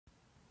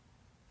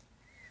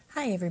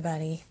Hi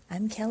everybody,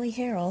 I'm Kelley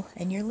Harrell,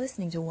 and you're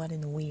listening to What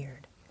in the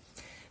Weird.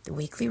 The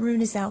weekly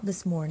rune is out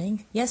this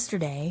morning,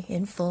 yesterday,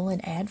 in full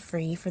and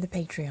ad-free for the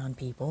Patreon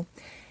people.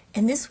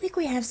 And this week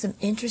we have some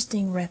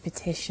interesting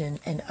repetition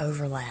and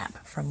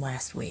overlap from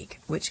last week,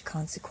 which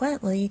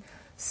consequently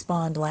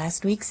spawned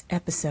last week's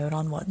episode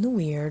on What in the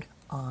Weird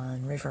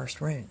on reversed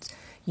runes.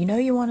 You know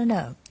you want to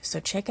know, so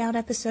check out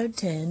episode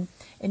 10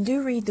 and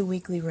do read the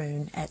weekly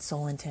rune at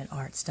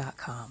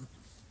soulintentarts.com.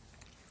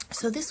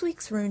 So this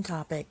week's rune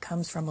topic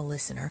comes from a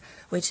listener,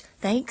 which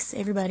thanks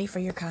everybody for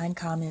your kind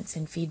comments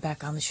and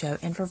feedback on the show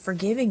and for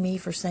forgiving me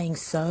for saying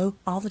so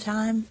all the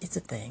time. It's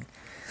a thing.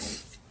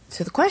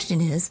 So the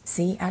question is,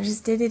 see, I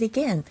just did it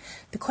again.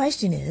 The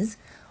question is,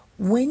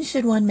 when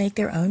should one make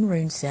their own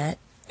rune set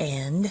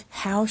and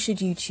how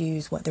should you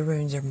choose what the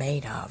runes are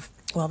made of?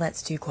 Well,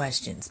 that's two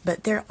questions,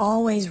 but they're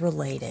always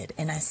related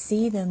and I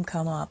see them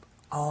come up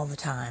all the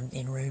time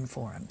in rune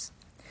forums.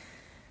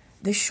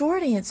 The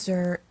short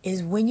answer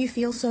is when you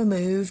feel so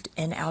moved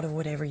and out of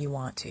whatever you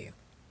want to.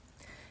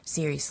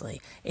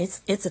 Seriously,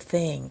 it's a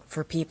thing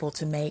for people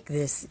to make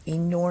this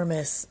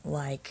enormous,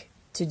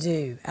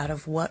 to-do out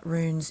of what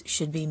runes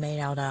should be made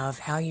out of,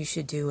 how you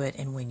should do it,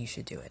 and when you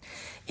should do it.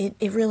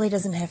 It really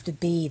doesn't have to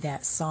be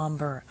that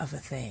somber of a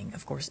thing.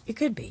 Of course, it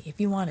could be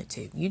if you want it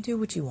to. You do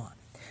what you want.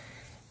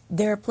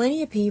 There are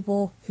plenty of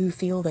people who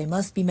feel they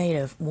must be made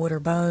of wood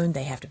or bone,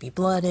 they have to be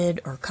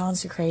blooded or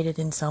consecrated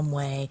in some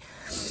way.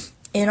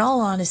 In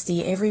all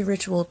honesty, every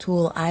ritual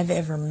tool I've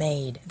ever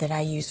made that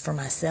I use for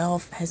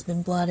myself has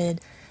been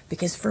blooded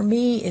because for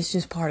me it's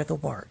just part of the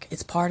work.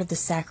 It's part of the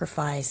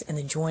sacrifice and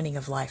the joining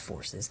of life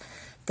forces,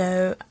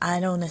 though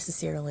I don't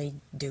necessarily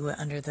do it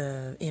under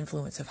the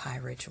influence of high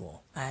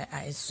ritual.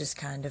 It's just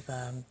kind of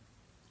a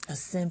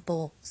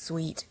simple,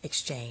 sweet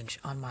exchange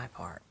on my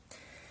part.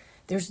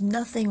 There's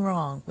nothing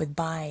wrong with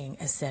buying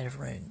a set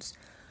of runes.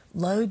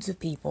 Loads of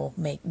people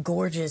make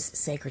gorgeous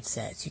sacred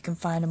sets. You can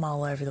find them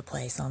all over the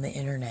place on the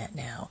internet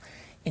now.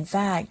 In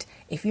fact,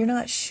 if you're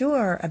not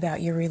sure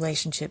about your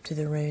relationship to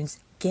the runes,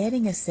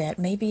 getting a set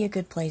may be a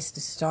good place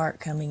to start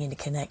coming into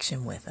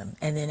connection with them.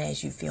 And then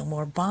as you feel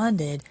more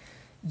bonded,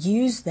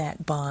 use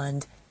that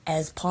bond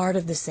as part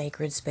of the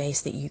sacred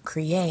space that you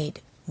create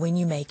when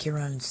you make your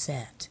own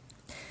set.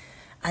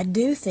 I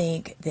do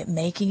think that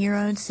making your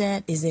own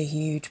set is a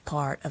huge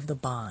part of the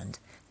bond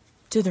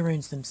to the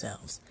runes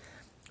themselves.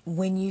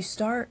 When you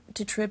start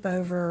to trip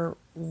over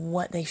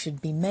what they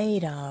should be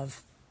made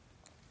of,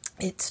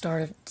 it sort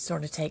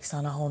of takes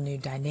on a whole new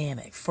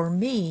dynamic. For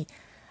me,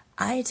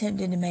 I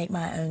attempted to make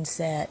my own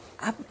set.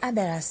 I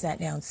bet I sat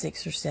down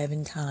 6 or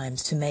 7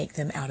 times to make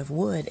them out of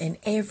wood, and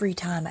every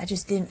time I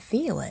just didn't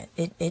feel it.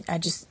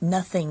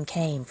 Nothing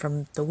came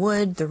from the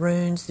wood, the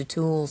runes, the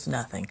tools,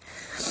 nothing.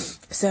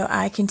 So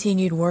I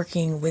continued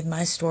working with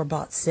my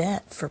store-bought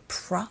set for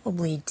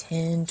probably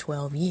 10,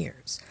 12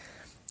 years.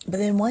 But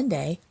then one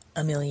day,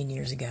 a million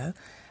years ago,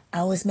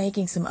 I was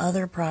making some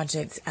other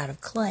projects out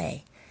of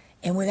clay,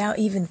 and without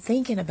even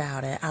thinking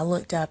about it, I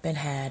looked up and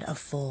had a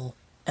full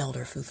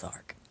Elder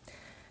Futhark.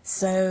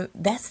 So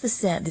that's the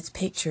set that's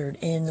pictured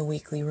in the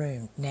weekly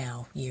rune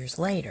now, years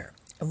later.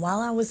 And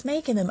while I was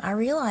making them, I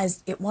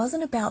realized it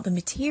wasn't about the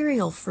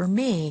material for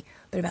me,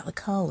 but about the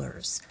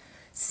colors.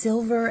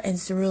 Silver and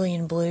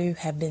cerulean blue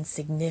have been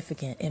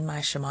significant in my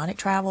shamanic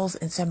travels,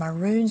 and so my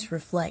runes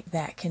reflect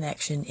that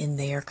connection in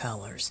their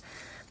colors.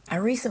 I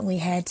recently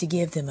had to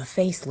give them a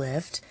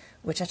facelift,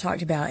 which I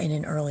talked about in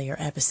an earlier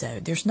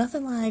episode. There's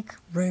nothing like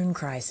rune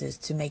crisis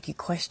to make you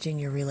question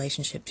your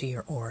relationship to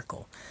your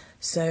oracle.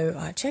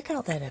 So check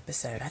out that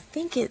episode. I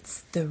think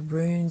it's the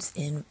runes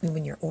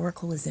when your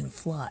oracle is in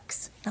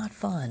flux. Not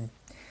fun.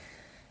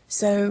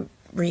 So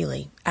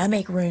really, I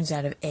make runes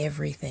out of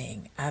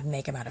everything. I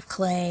make them out of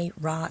clay,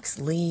 rocks,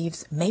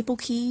 leaves, maple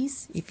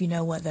keys, if you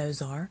know what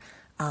those are.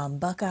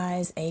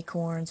 Buckeyes,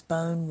 acorns,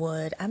 bone,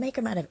 wood. I make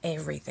them out of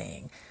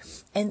everything.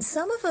 And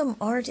some of them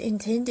aren't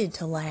intended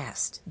to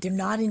last. They're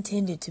not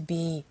intended to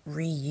be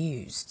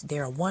reused.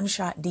 They're a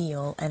one-shot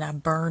deal, and I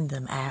burn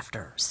them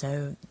after.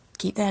 So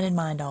keep that in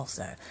mind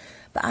also.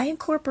 But I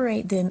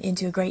incorporate them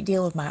into a great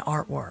deal of my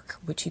artwork,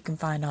 which you can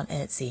find on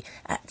Etsy.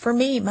 For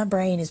me, my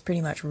brain is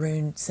pretty much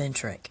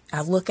rune-centric.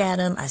 I look at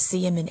them, I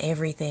see them in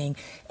everything,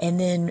 and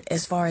then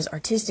as far as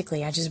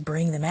artistically, I just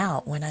bring them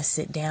out when I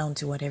sit down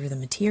to whatever the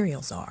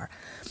materials are.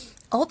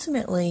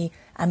 Ultimately,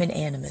 I'm an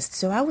animist,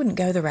 so I wouldn't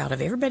go the route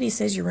of everybody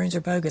says your runes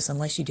are bogus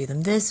unless you do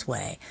them this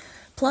way.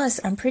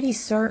 Plus, I'm pretty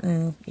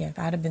certain,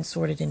 I'd have been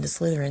sorted into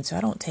Slytherin, so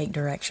I don't take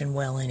direction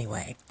well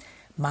anyway.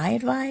 My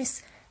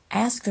advice?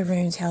 Ask the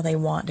runes how they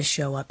want to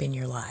show up in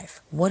your life.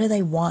 What do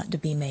they want to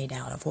be made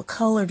out of? What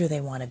color do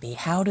they want to be?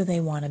 How do they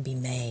want to be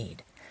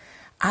made?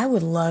 I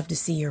would love to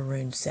see your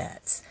rune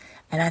sets,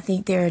 and I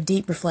think they're a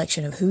deep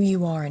reflection of who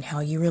you are and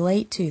how you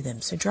relate to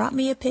them. So drop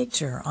me a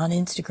picture on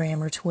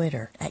Instagram or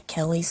Twitter at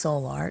Kelley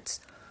Soul Arts,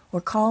 or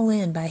call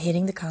in by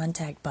hitting the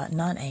contact button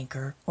on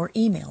Anchor, or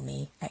email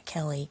me at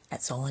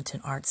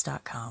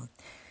kelley@soulintentarts.com.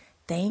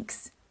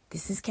 Thanks.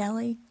 This is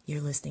Kelley.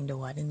 You're listening to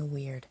What in the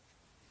Weird.